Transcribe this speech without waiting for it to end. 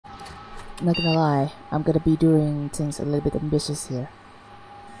not gonna lie, I'm gonna be doing things a little bit ambitious here.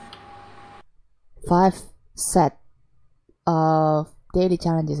 5 set of daily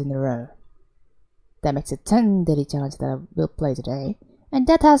challenges in a row. That makes it 10 daily challenges that I will play today. And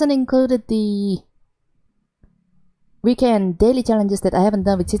that hasn't included the weekend daily challenges that I haven't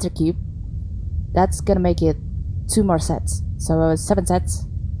done with Sister Cube. That's gonna make it 2 more sets. So 7 sets,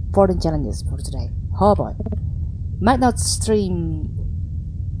 14 challenges for today. Oh boy. Might not stream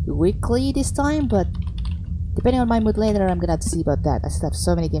weekly this time, but depending on my mood later, I'm gonna have to see about that. I still have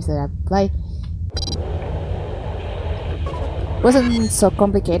so many games that I have to play. Wasn't so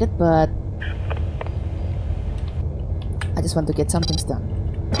complicated, but I just want to get some things done.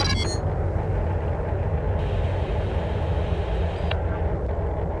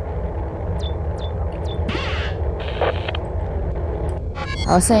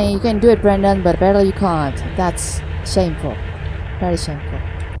 I was saying you can do it, Brendan, but apparently you can't. That's shameful. Very shameful.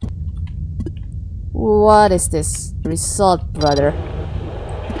 What is this result, brother?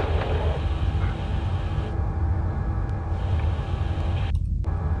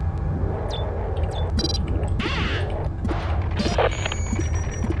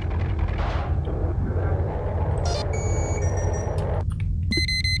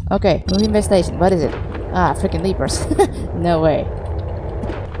 Okay, movie investigation. What is it? Ah, freaking leapers. No way.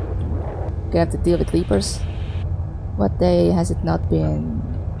 Gonna have to deal with leapers? What day has it not been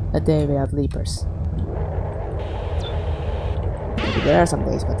a day without leapers? Maybe there are some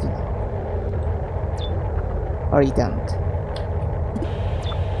days, but you know. Or you don't.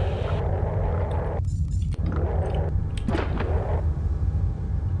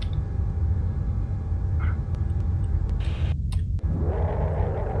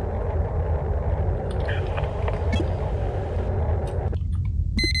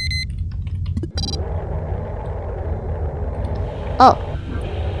 Oh,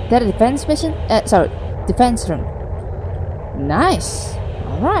 that a defense mission? Sorry, defense room. Nice.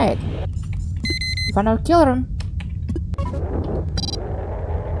 All right. Found our kill room.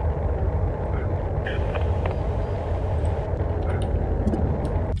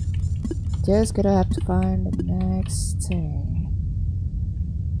 Just gonna have to find the next thing.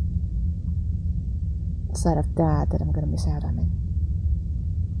 Aside of that I'm gonna miss out on it.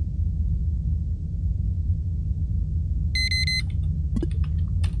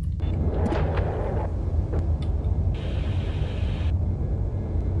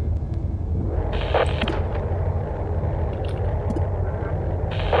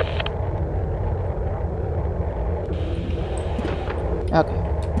 Okay,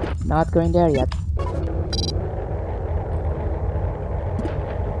 not going there yet.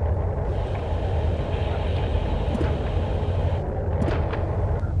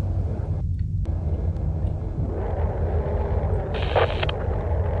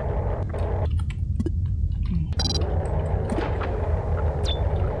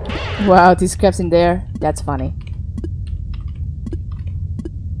 Wow, these scraps in there. That's funny.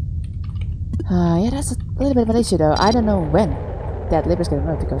 Yeah, that's a little bit of an issue though. I don't know when that leaper's gonna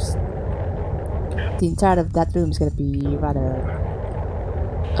move because the entire of that room is gonna be rather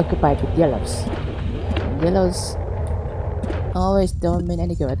occupied with yellows. And yellows always don't mean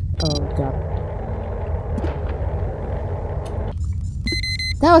any good. Oh god.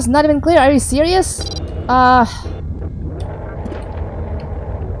 That was not even clear. Are you serious?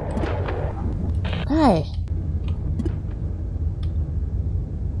 Okay.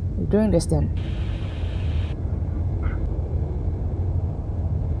 We're doing this then.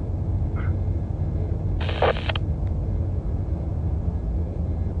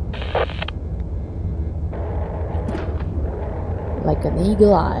 Like an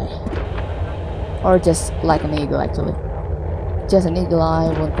eagle eye. Or just like an eagle actually. Just an eagle eye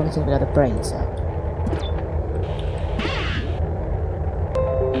won't function without a brain, so.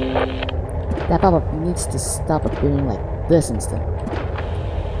 That pop-up needs to stop appearing like this instant.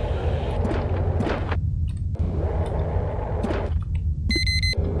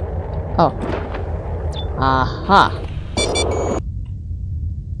 Oh. Aha!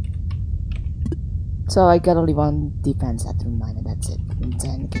 So I got only one defense at room 9 and that's it. Room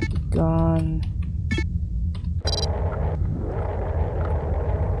 10 can be gone.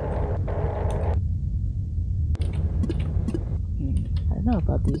 I don't know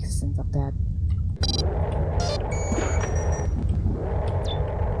about the existence of that.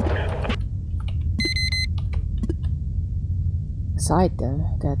 Side though,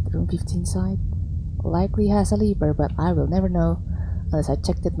 that room 15 side likely has a lever, but I will never know unless I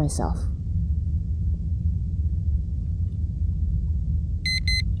checked it myself.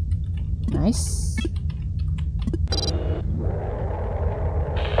 Nice.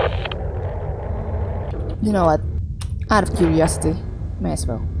 You know what? Out of curiosity, may as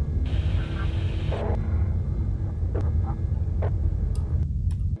well.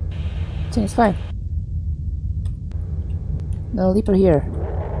 It's fine. No leaper here.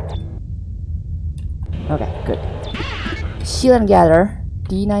 Okay, good. Shield and gather.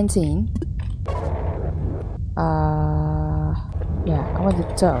 D19. Yeah, I want the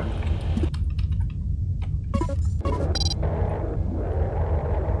toe.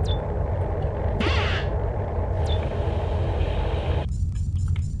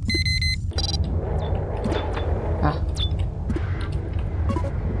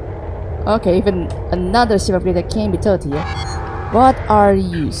 Okay, even another ship upgrade that can be towed here. What are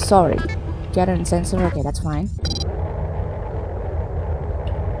you? Sorry. Gather and sensor. Okay, that's fine.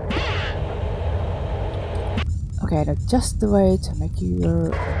 Okay, now just the way to make your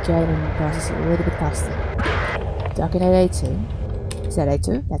gathering process a little bit faster. Docking at A2. Is that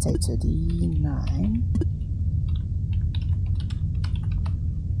A2? That's A2. D9.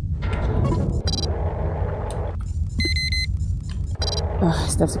 Oh,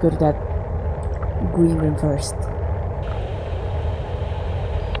 still have to go to that green room first.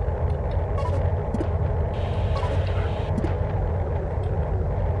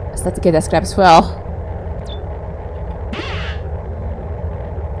 I still have to get that scrap as well.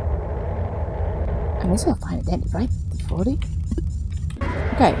 I may as well find it then, right? D40?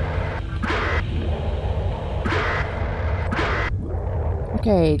 Okay.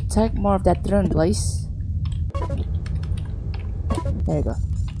 Okay, take more of that drone, please. There you go.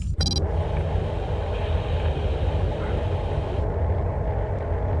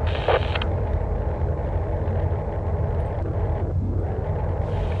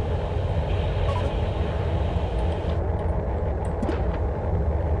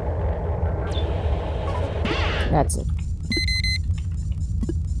 That's it.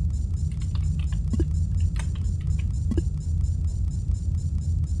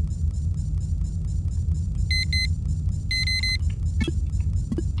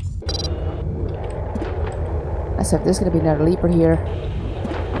 As if there's gonna be another leaper here.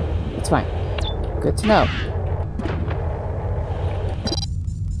 It's fine. Good to know.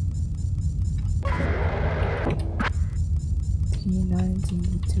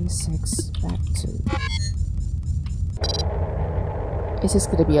 T1926 back to. It's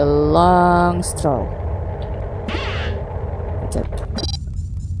just gonna be a long stroll. That's it.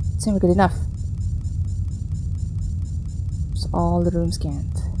 Seems good enough. It's all the rooms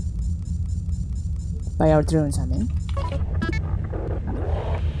scanned. By our drones, I mean.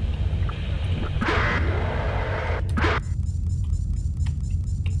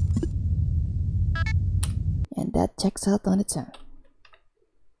 And that checks out on its own.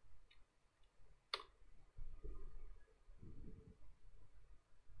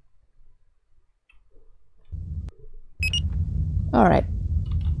 Alright.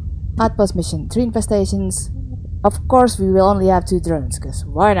 Outpost mission. 3 infestations. Of course we will only have 2 drones, because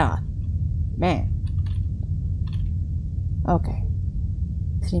why not? Man. Okay.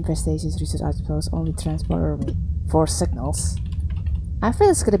 3 infestations, research outposts, only transporter with 4 signals. I feel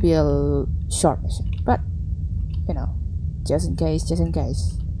it's gonna be a short mission, but you know, just in case, just in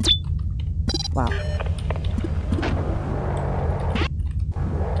case. Wow.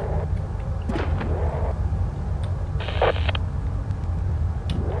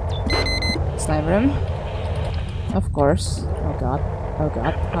 Slime room. Of course. Oh god. Oh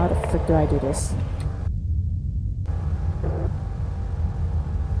god. How the frick do I do this?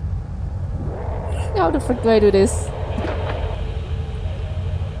 How the frick do I do this?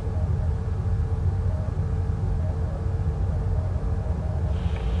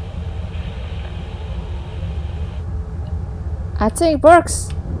 I think it works.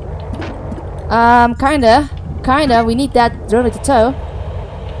 Kinda. We need that drone with the tow.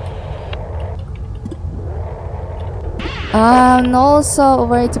 And also a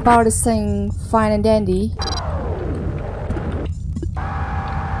way to power this thing fine and dandy.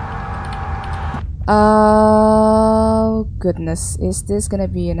 Oh goodness, is this gonna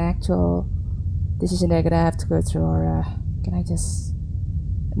be an actual decision that I'm gonna have to go through, or can I just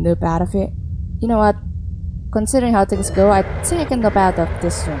noob out of it? You know what? Considering how things go, I think I can noob out of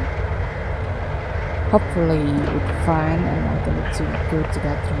this room. Hopefully we'll be fine, and I don't need to go to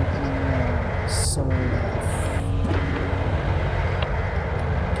that room anymore. So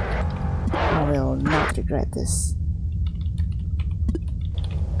I will not regret this.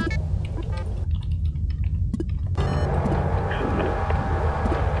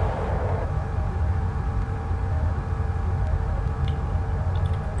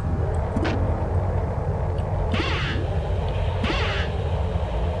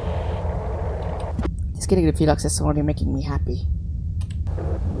 getting the Velux is already making me happy.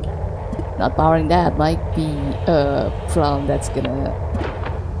 Not powering that might be a problem that's gonna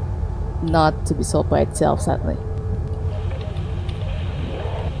not to be solved by itself, sadly.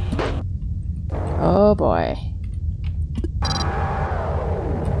 Oh boy.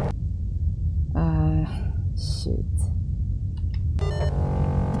 Shoot.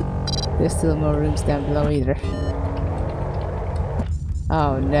 There's still more rooms down below either.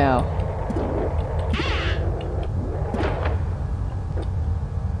 Oh no.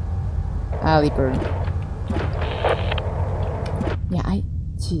 Ali burn. Yeah,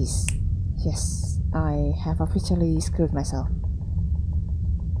 jeez. Yes, I have officially screwed myself.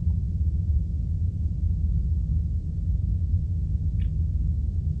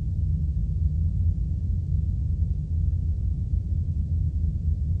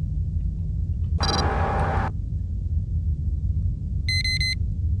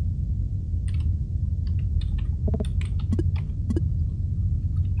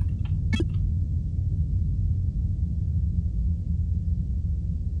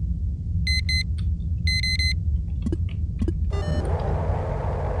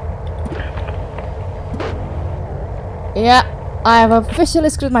 Yeah, I have officially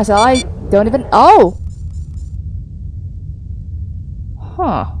screwed myself. I don't even. Oh!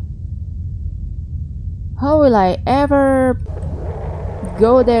 Huh. How will I ever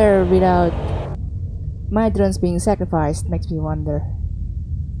go there without my drones being sacrificed? Makes me wonder.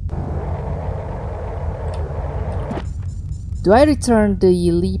 Do I return the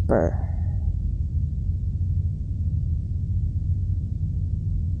leaper?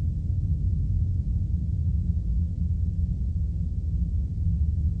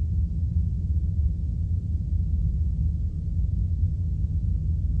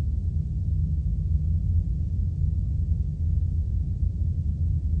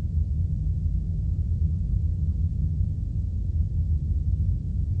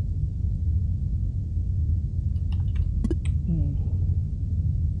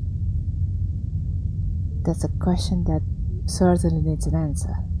 That's a question that certainly needs an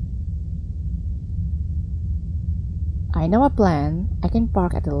answer. I know a plan. I can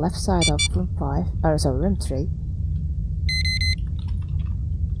park at the left side of room 5, or sorry, room 3.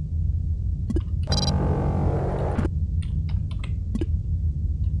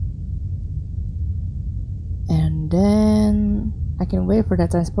 And then I can wait for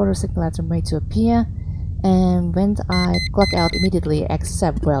that transporter signal letter made to appear, and when I clock out immediately,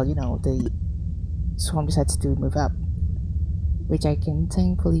 except, well, you know, the swarm decides to move up, which I can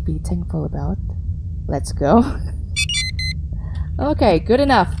thankfully be thankful about. Let's go. Okay, good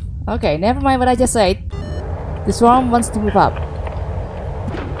enough. Okay, never mind what I just said. The swarm wants to move up.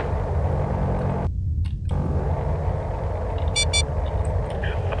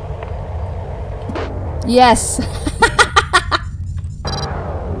 Yes.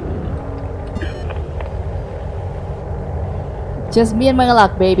 Just me and my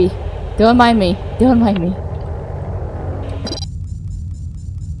luck, baby. Don't mind me. Don't mind me.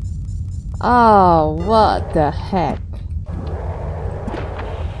 Oh, what the heck?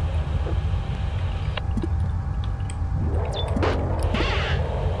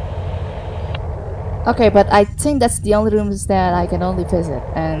 Okay, but I think that's the only rooms that I can only visit,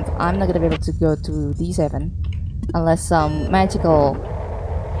 and I'm not gonna be able to go to D7 unless some magical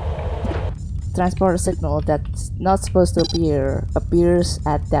transporter signal that's not supposed to appear appears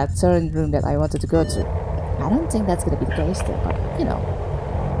at that certain room that I wanted to go to. I don't think that's gonna be the case though, but you know,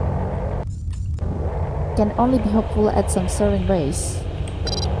 can only be hopeful at some certain ways.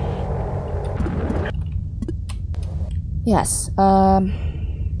 Yes,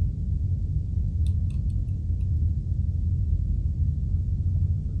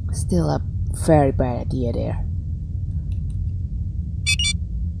 still a very bad idea there.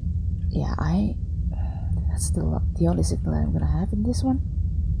 Yeah, that's still the only signal I'm gonna have in this one.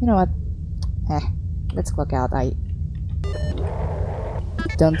 You know what? Let's clock out. I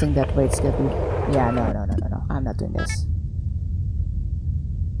don't think that wait's gonna be. Yeah, no. I'm not doing this.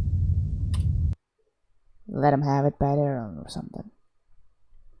 Let him have it by their own or something.